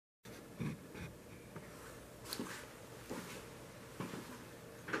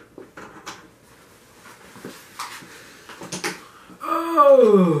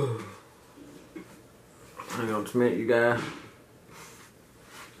Oh, hang on a minute, you guys.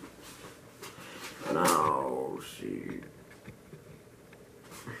 No, shit.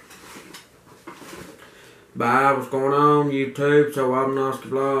 Bye, what's going on, YouTube? So I'm Nosky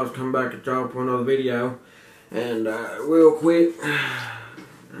Vlogs, come back at y'all for another video. And real quick,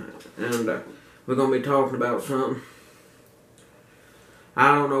 and we're gonna be talking about something.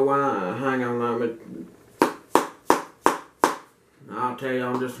 I don't know why. Hang on a minute. I'll tell you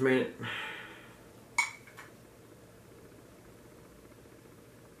in just a minute.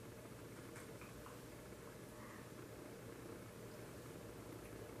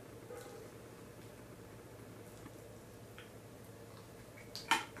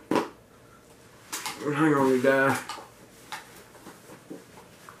 Hang on, you guys.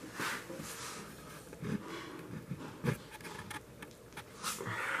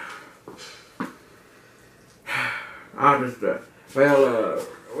 I just, I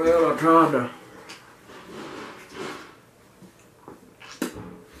tried to,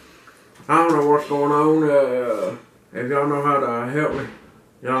 I don't know what's going on. If y'all know how to help me,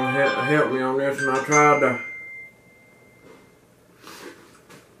 y'all help me on this. And I tried to,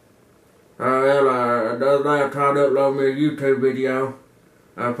 the other day I tried to upload me a YouTube video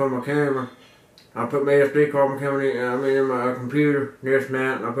from my camera. I put my SD card in my computer, this and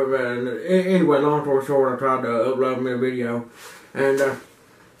that, and I put that in. Anyway, long story short, I tried to upload me a video, and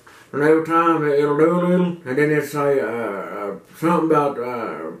every time it'll do a little, and then it'll say something about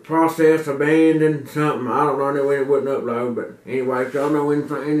process abandoned, something. I don't know when it wouldn't upload, but anyway, if y'all know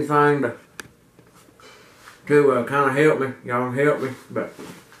anything to kind of help me, y'all help me, but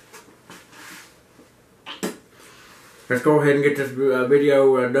let's go ahead and get this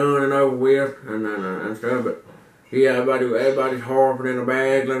video done and over with and stuff. But yeah, everybody's harping and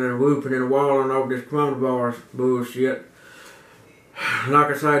bagling and whooping and walling over this coronavirus bullshit. Like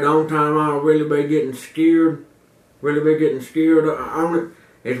I say, the only time I'll really be getting scared, on it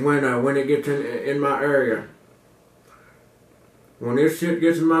is when it gets in my area. When this shit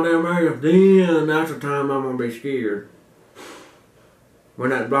gets in my damn area, then that's the time I'm gonna be scared.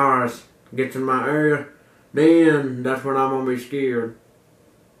 When that virus gets in my area, then that's when I'm gonna be scared.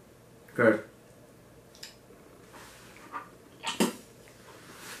 Cause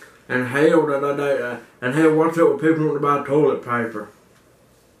and hell, what's up with people wanting to buy toilet paper?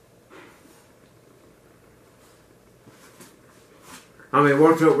 I mean,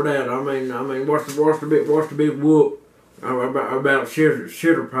 what's up with that? I mean, what's the big whoop about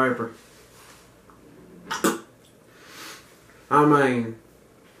shitter paper? I mean.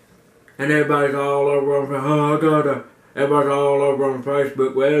 And everybody's all over on everybody's all over on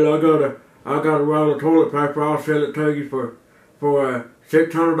Facebook. Well, I got a roll of toilet paper. I'll sell it to you for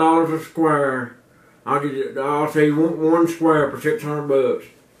 $600 a square. I'll sell you one square for $600.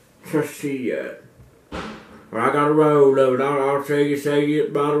 Just see that. Or I got a roll of it. I'll sell you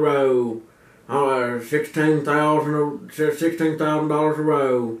it by the roll. $16,000 a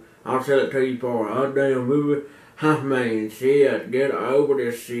roll. I'll sell it to you for. Oh damn, I mean, shit, get over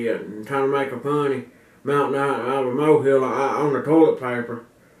this shit and trying to make a funny mountain out of a molehill on the toilet paper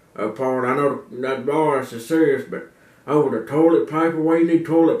part. I know that virus is serious, but over the toilet paper, what do you need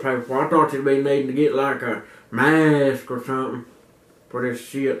toilet paper for? I thought you'd be needing to get like a mask or something for this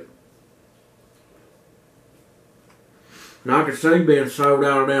shit. Now I could see being sold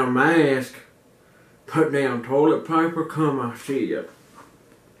out of damn mask, put down toilet paper, come on, shit.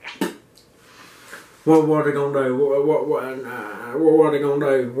 What are they gonna do? What are they gonna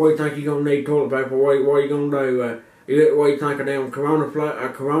do? What do you think you're gonna need toilet paper? What are you gonna do? What do you think a damn corona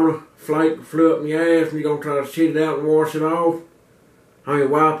flake flew up in your ass and you're gonna try to shit it out and wash it off? I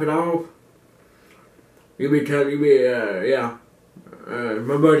mean, wipe it off? My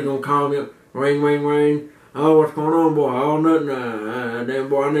buddy gonna call me up, ring, ring, ring. Oh, what's going on, boy? Oh, nothing. Damn,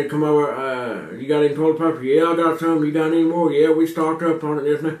 boy, I need to come over. You got any toilet paper? Yeah, I got some. You got any more? Yeah, we stocked up on it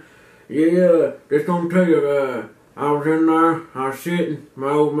just now. Yeah, just gonna tell you, I was in there, I was sitting,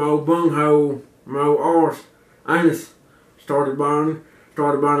 my old bunghole, my old arse, anus, started burning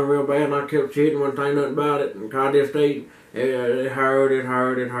real bad, and I kept sitting, wouldn't think nothing about it, and I just ate, it hurt,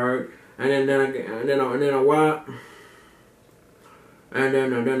 and then I wiped, and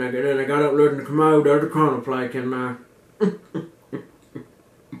then I got up looking at the commode, there's a corner flake in there.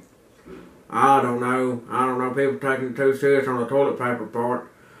 I don't know, people taking it too serious on the toilet paper part.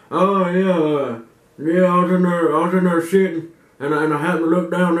 Oh yeah, I was in there sitting, and I happened to look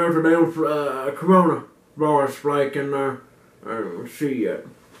down. There's a damn coronavirus flake in there. I don't see it.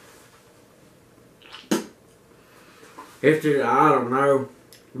 I don't know.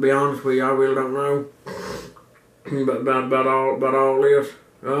 To be honest with you, I really don't know. about all this.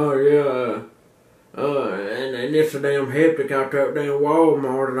 Oh yeah. And it's a damn hectic out there at damn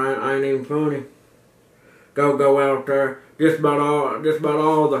Walmart. It ain't even funny. Go out there. Just about all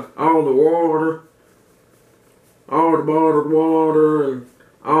the water, all the bottled water, and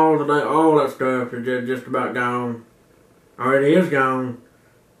all that stuff is just about gone. Or it is gone.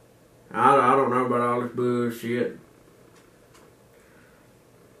 I don't know about all this bullshit.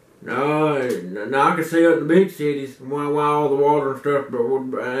 No, I can see it in the big cities why all the water and stuff,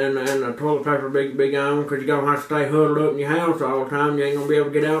 and the toilet paper be gone because you're gonna have to stay huddled up in your house all the time. You ain't gonna be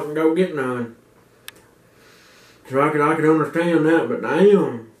able to get out and go get none. So I could understand that, but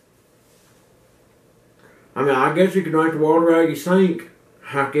damn. I mean, I guess you could drink the water out of your sink.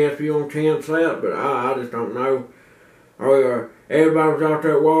 I guess if you don't chance that, but I just don't know. Everybody was out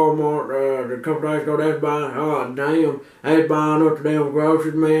there at Walmart a couple days ago. They was buying, oh damn, they was buying up the damn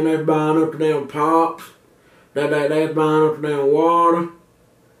groceries, man. They was buying up the damn pops. They was buying up the damn water.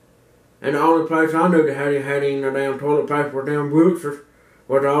 And the only place I knew that had any damn toilet paper was damn Brooks's.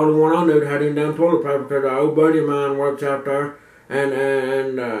 Was the only one I knew that had any damn toilet paper because an old buddy of mine works out there, and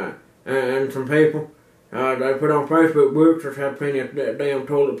some people. They put on Facebook, Brooks's had plenty of damn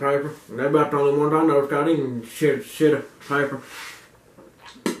toilet paper. They're about the only ones I know that's got any shit of paper.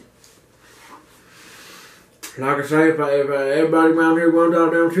 Like I say, if everybody around here runs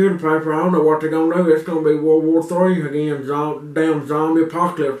out of damn shit of paper, I don't know what they're gonna do. It's gonna be World War III again, damn zombie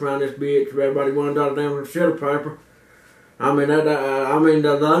apocalypse around this bitch. If everybody runs out of damn shit of paper. I mean,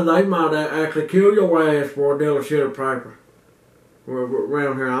 they might actually kill your ass for a deal of shit of paper.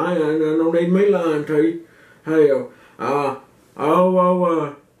 Around here, I don't need me lying to you. Hell,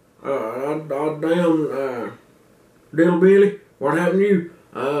 damn, Little Billy, what happened to you?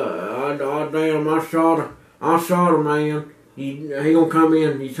 Damn, I shot a man. He gonna come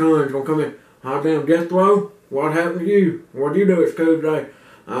in. His son's gonna come in. Damn, Jethro, what happened to you? What'd you do at school today?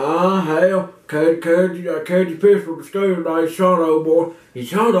 Hell, carried your pistol to school today. Shot old boy. He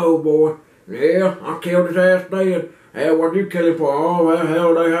shot old boy. Yeah, I killed his ass dead. Hell, what'd you kill him for? Oh, well,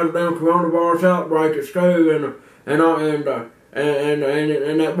 hell, they had a damn coronavirus outbreak at school, and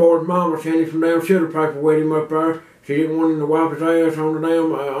that boy's mama sent him some damn shitter paper with him up there. She didn't want him to wipe his ass on the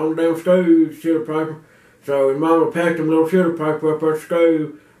damn school shitter paper. So his mama packed him a little shitter paper up at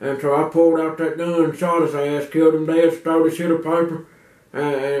school, and so I pulled out that gun and shot his ass, killed him dead, stole the shitter paper,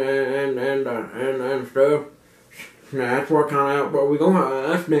 and stuff. Now that's what kind of outbreak we gonna have.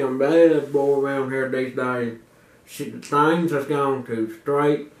 That's damn bad, boy, around here these days. Shit, the things that's gone to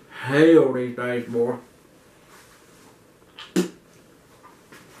straight hell these days, boy.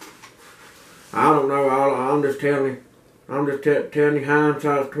 I don't know. I'm just telling you. I'm just telling you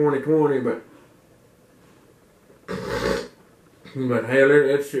hindsight's 20/20, but hell,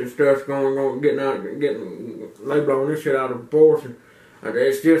 it's stuff's getting they blowing this shit out of proportion.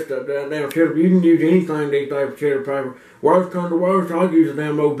 It's just that damn shit. You can use anything these days for shitter paper. Worst come to worst, I'll use a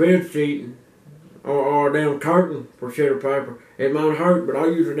damn old bed sheet or a damn curtain for shitter paper. It might hurt, but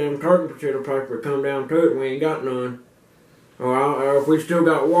I'll use a damn curtain for shitter paper. It come down to it, and we ain't got none. Or if we still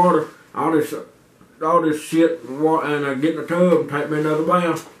got water, I'll just shit and get in the tub and take me another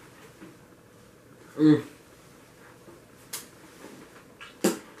bath. It's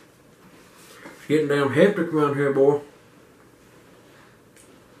getting damn hectic around here, boy.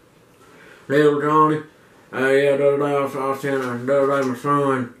 Little Johnny, yeah, the other day I was saying, the other day my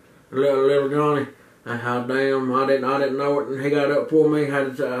son, little Johnny, how damn, I didn't know it, and he got up for me,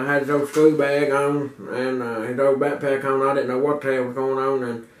 had his old school bag on, and his old backpack on. I didn't know what the hell was going on,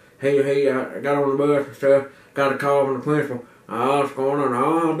 and he got on the bus and stuff, got a call from the principal. What's going on?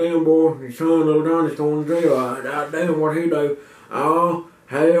 Oh, damn, boy, your son, little Johnny's going to jail. Damn, what he do? Oh,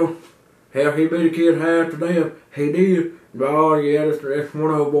 hell, he beat a kid half to death. He did. Oh, yeah, this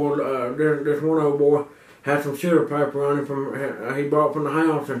one old boy, this one old boy had some shitter paper on him he brought from the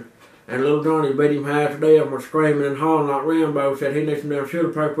house, and little Johnny beat him half to death and was screaming and hollering like Rambo. Said he needs some damn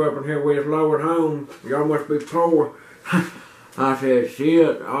shitter paper up in here with his lowered home. Y'all must be poor. I said,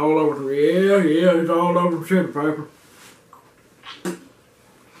 shit, all over some, yeah, it's all over some shitter paper.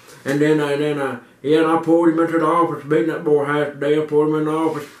 And then I pulled him into the office, beating that boy half to death, pulled him in the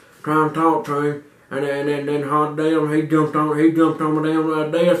office, trying to talk to him. And then hot damn, he jumped on my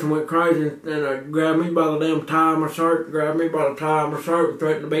damn desk and went crazy and grabbed me by the damn tie of my shirt, and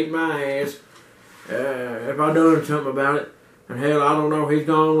threatened to beat my ass if I done something about it. And hell, I don't know, he's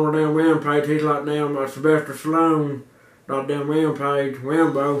gone on a damn rampage. He's like damn Sylvester Stallone, not damn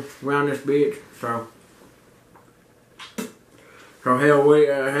Rambo around this bitch. So hell,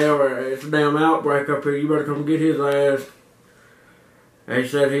 it's a damn outbreak up here. You better come get his ass. He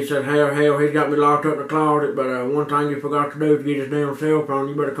said, hell, he's got me locked up in the closet, but one thing you forgot to do is get his damn cell phone.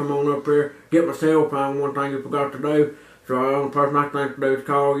 You better come on up here, get my cell phone, one thing you forgot to do. So the only person I think to do is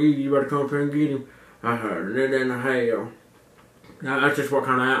call you. You better come up here and get him. And then hell. That's just what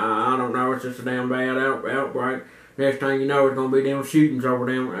kind of, I don't know, it's just a damn bad outbreak. Next thing you know, it's going to be them shootings over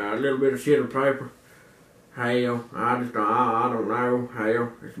them, a little bit of shit of paper. Hell, I don't know.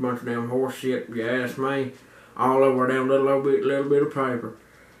 Hell, it's a bunch of damn horse shit, if you ask me. All over them little bit of paper.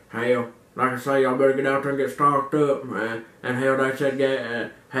 Hell, like I say, y'all better get out there and get stocked up. And hell, they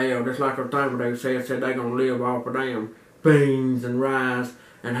said, hell, just like a time they said they gonna live off of them beans and rice.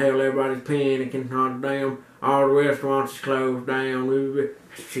 And hell, everybody's panicking on damn. All the restaurants is closed down.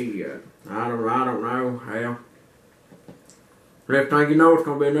 Shit, I don't know. Hell, next thing you know, it's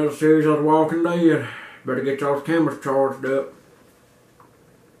gonna be another series of The Walking Dead. Better get y'all's cameras charged up.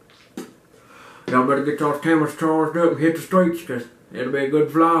 Y'all better get y'all's cameras charged up and hit the streets, cause it'll be a good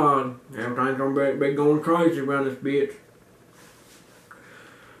vlog. Everything's gonna be going crazy around this bitch.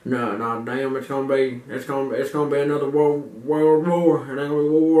 No, damn, it's gonna be another World War. It ain't gonna be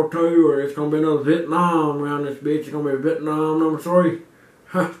World War II, or it's gonna be another Vietnam around this bitch. It's gonna be Vietnam number 3.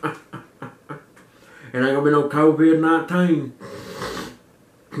 It ain't gonna be no COVID-19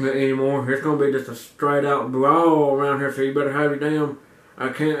 anymore. It's gonna be just a straight out brawl around here. So you better have your damn.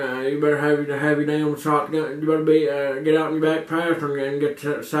 You better have your damn shotgun. You better get out in your back pass and get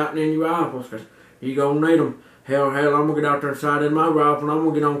sighting in your rifles, cause you gonna need them. Hell, I'm gonna get out there and sight in my rifle, and I'm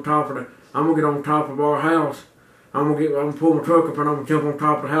gonna get on top of our house. I'm gonna pull my truck up and I'm gonna jump on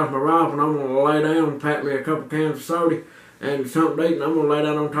top of the house with my rifle, and I'm gonna lay down and pack me a couple cans of soda and something to eat, and I'm gonna lay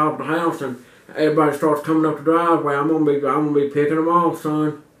down on top of the house, and everybody starts coming up the driveway. I'm gonna be picking them off,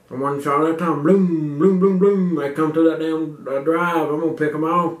 son. And one shot at a time, bloom, bloom, bloom, bloom. They come to that damn drive. I'm gonna pick them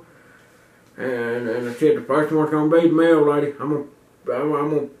off, and the shit. The first one's gonna be the mail lady. I'm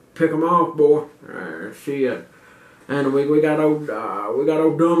gonna pick them off, boy. Shit. And we got old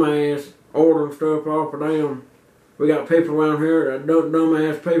dumbass ordering stuff off of them. We got people around here,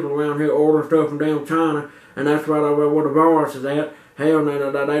 dumbass people around here ordering stuff from damn China, and that's right over where the virus is at. Hell, they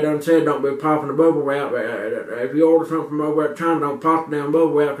done said don't be popping the bubble wrap. If you order something from over at China, don't pop the damn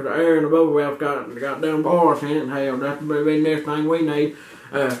bubble wrap, because the air in the bubble wrap's got damn bars in it. And hell, that's the very next thing we need.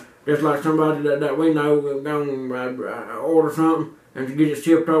 Just like somebody that we know gonna order something and to get it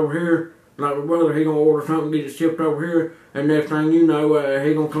shipped over here. Like my brother, he gonna order something, get it shipped over here, and next thing you know,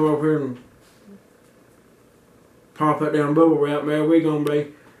 he gonna come over here and pop that damn bubble wrap. There we gonna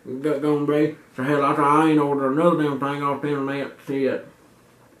be. So hell, I ain't ordered another damn thing off the internet. Shit.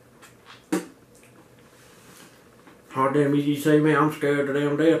 Hard damn easy to see me. I'm scared to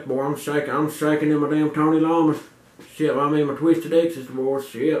damn death, boy. I'm shaking in my damn Tony Lamas. Shit, I mean my Twisted X's, boy.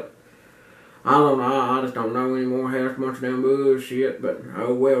 Shit. I don't know. I just don't know anymore. Half much damn bullshit. But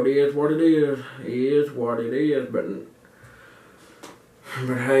oh well, it is what it is. It is what it is. But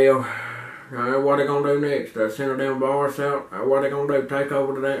hell. What they gonna do next? Send a damn virus out? What they gonna do? Take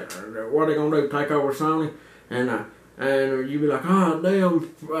over to that? What they gonna do? Take over Sony? And you be like, oh damn,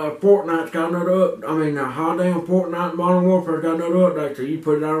 Fortnite's got another Fortnite Modern Warfare's got another update. So you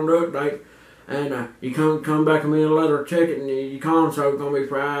put it on the update, and you come back a minute later, check it, and your console's gonna be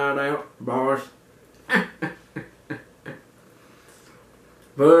fried out, bars.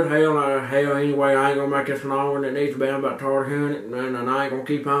 But hell, anyway, I ain't gonna make this long one. It needs to be. I'm about tired of hearing it, and I ain't gonna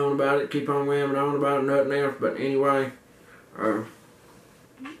keep on about it, keep on ramming on about it, nothing else. But anyway,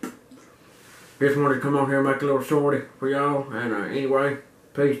 just wanted to come on here and make a little shorty for y'all. And anyway,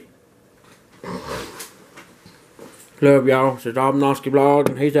 peace. Love y'all. This is Obnoski Vlog,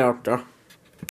 and he's out there.